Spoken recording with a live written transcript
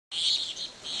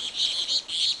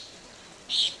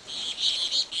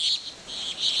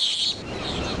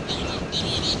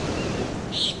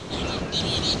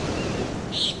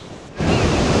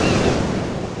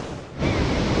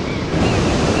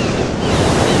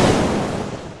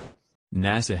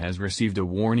NASA has received a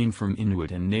warning from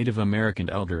Inuit and Native American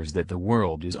elders that the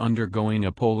world is undergoing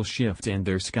a pole shift and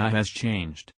their sky has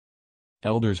changed.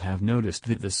 Elders have noticed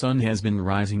that the sun has been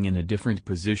rising in a different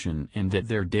position and that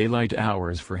their daylight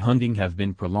hours for hunting have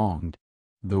been prolonged.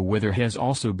 The weather has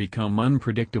also become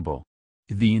unpredictable.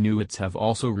 The Inuits have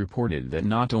also reported that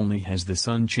not only has the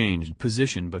sun changed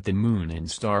position but the moon and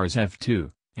stars have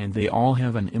too, and they all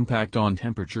have an impact on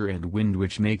temperature and wind,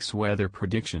 which makes weather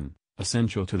prediction,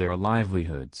 essential to their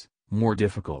livelihoods, more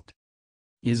difficult.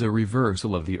 Is a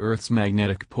reversal of the Earth's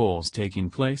magnetic poles taking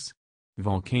place?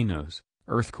 Volcanoes,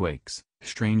 earthquakes,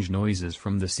 strange noises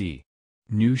from the sea.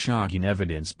 New shocking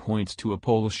evidence points to a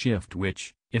pole shift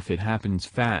which, if it happens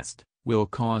fast, will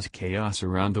cause chaos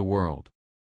around the world.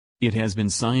 It has been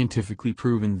scientifically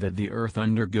proven that the Earth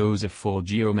undergoes a full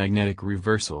geomagnetic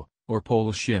reversal, or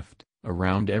pole shift,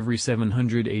 around every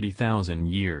 780,000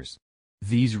 years.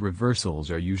 These reversals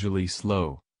are usually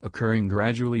slow, occurring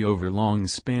gradually over long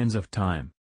spans of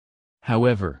time.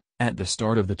 However, at the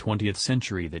start of the 20th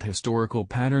century that historical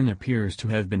pattern appears to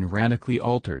have been radically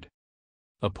altered.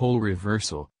 A pole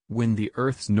reversal, when the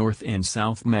Earth's north and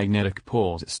south magnetic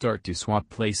poles start to swap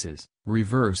places,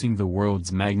 reversing the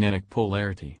world's magnetic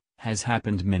polarity, has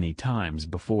happened many times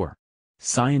before.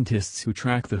 Scientists who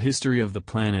track the history of the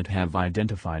planet have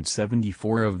identified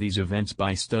 74 of these events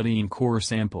by studying core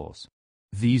samples.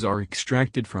 These are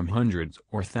extracted from hundreds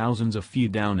or thousands of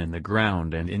feet down in the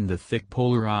ground and in the thick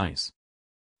polar ice.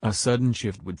 A sudden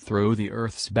shift would throw the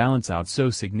Earth's balance out so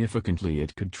significantly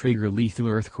it could trigger lethal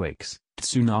earthquakes,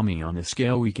 tsunami on a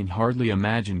scale we can hardly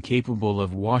imagine, capable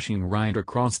of washing right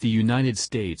across the United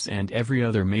States and every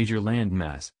other major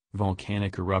landmass.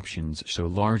 Volcanic eruptions so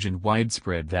large and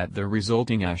widespread that the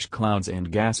resulting ash clouds and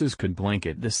gases could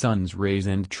blanket the sun's rays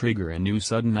and trigger a new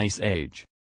sudden ice age.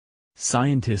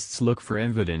 Scientists look for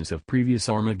evidence of previous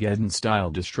Armageddon-style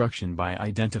destruction by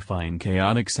identifying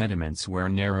chaotic sediments where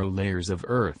narrow layers of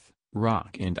earth,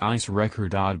 rock and ice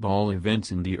record oddball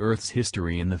events in the Earth's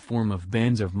history in the form of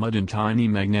bands of mud and tiny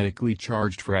magnetically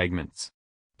charged fragments.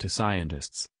 To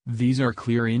scientists, these are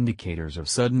clear indicators of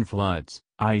sudden floods,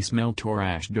 ice melt or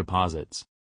ash deposits.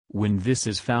 When this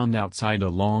is found outside a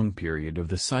long period of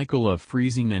the cycle of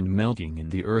freezing and melting in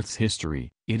the Earth's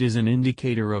history, it is an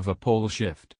indicator of a pole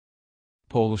shift.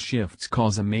 Pole shifts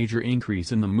cause a major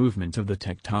increase in the movement of the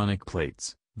tectonic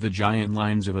plates, the giant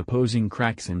lines of opposing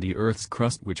cracks in the Earth's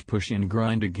crust which push and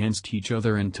grind against each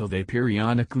other until they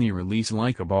periodically release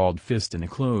like a balled fist in a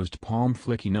closed palm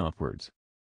flicking upwards.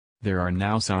 There are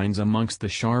now signs amongst the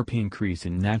sharp increase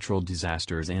in natural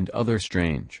disasters and other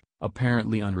strange,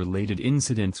 apparently unrelated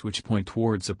incidents which point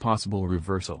towards a possible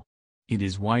reversal. It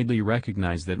is widely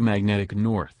recognized that magnetic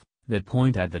north, that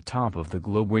point at the top of the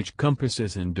globe which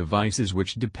compasses and devices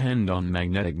which depend on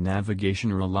magnetic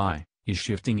navigation rely, is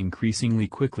shifting increasingly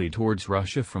quickly towards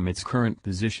Russia from its current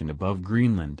position above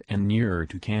Greenland and nearer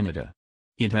to Canada.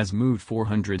 It has moved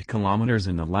 400 kilometers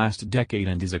in the last decade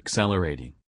and is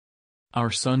accelerating. Our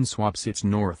sun swaps its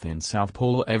north and south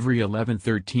pole every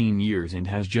 11-13 years and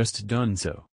has just done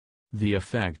so. The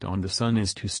effect on the sun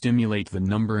is to stimulate the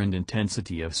number and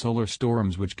intensity of solar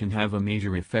storms which can have a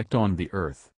major effect on the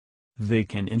Earth. They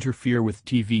can interfere with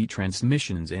TV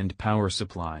transmissions and power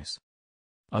supplies.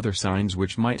 Other signs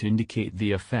which might indicate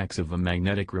the effects of a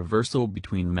magnetic reversal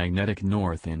between magnetic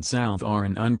north and south are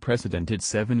an unprecedented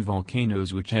 7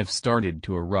 volcanoes which have started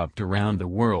to erupt around the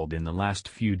world in the last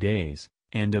few days,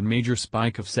 and a major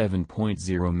spike of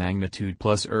 7.0 magnitude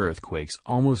plus earthquakes,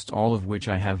 almost all of which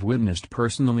I have witnessed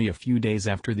personally a few days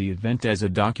after the event as a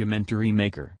documentary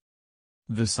maker.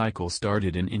 The cycle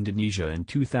started in Indonesia in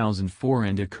 2004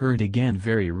 and occurred again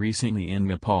very recently in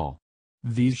Nepal.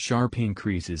 These sharp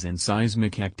increases in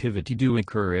seismic activity do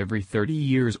occur every 30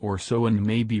 years or so and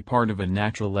may be part of a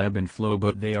natural ebb and flow,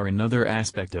 but they are another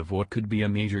aspect of what could be a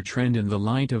major trend in the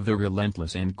light of the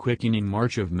relentless and quickening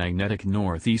march of magnetic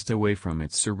northeast away from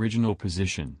its original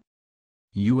position.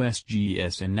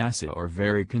 USGS and NASA are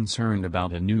very concerned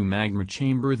about a new magma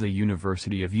chamber the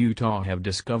University of Utah have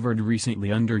discovered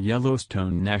recently under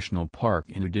Yellowstone National Park,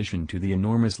 in addition to the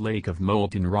enormous lake of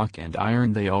molten rock and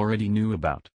iron they already knew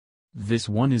about. This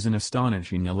one is an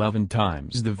astonishing 11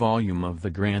 times the volume of the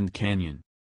Grand Canyon.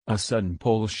 A sudden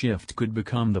pole shift could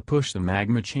become the push the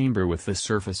magma chamber with the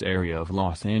surface area of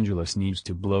Los Angeles needs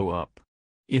to blow up.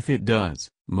 If it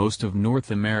does, most of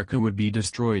North America would be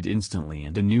destroyed instantly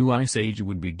and a new ice age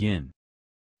would begin.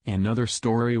 Another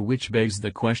story which begs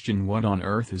the question what on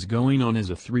earth is going on is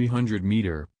a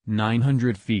 300-meter,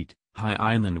 900 feet, high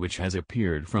island which has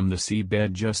appeared from the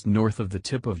seabed just north of the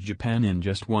tip of Japan in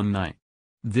just one night.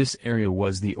 This area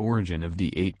was the origin of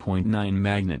the 8.9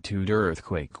 magnitude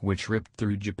earthquake which ripped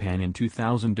through Japan in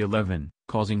 2011,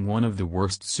 causing one of the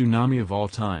worst tsunami of all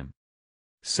time.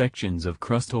 Sections of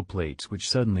crustal plates which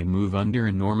suddenly move under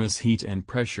enormous heat and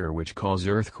pressure which cause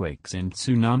earthquakes and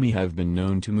tsunami have been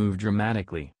known to move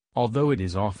dramatically, although it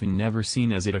is often never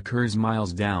seen as it occurs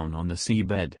miles down on the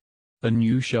seabed. A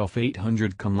new shelf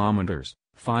 800 kilometers,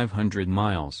 500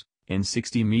 miles, and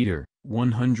 60 meter,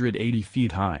 180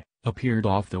 feet high, appeared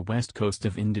off the west coast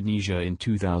of Indonesia in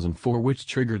 2004 which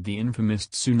triggered the infamous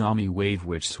tsunami wave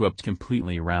which swept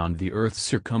completely round the Earth's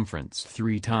circumference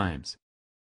 3 times.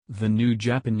 The new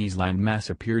Japanese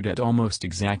landmass appeared at almost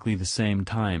exactly the same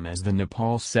time as the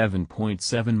Nepal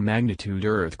 7.7 magnitude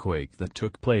earthquake that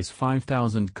took place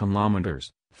 5,000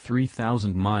 kilometers,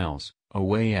 3,000 miles,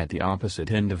 away at the opposite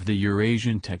end of the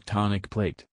Eurasian tectonic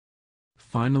plate.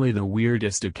 Finally, the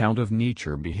weirdest account of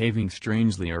nature behaving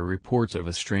strangely are reports of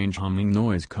a strange humming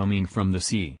noise coming from the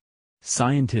sea.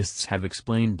 Scientists have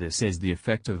explained this as the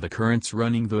effect of the currents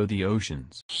running through the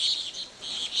oceans.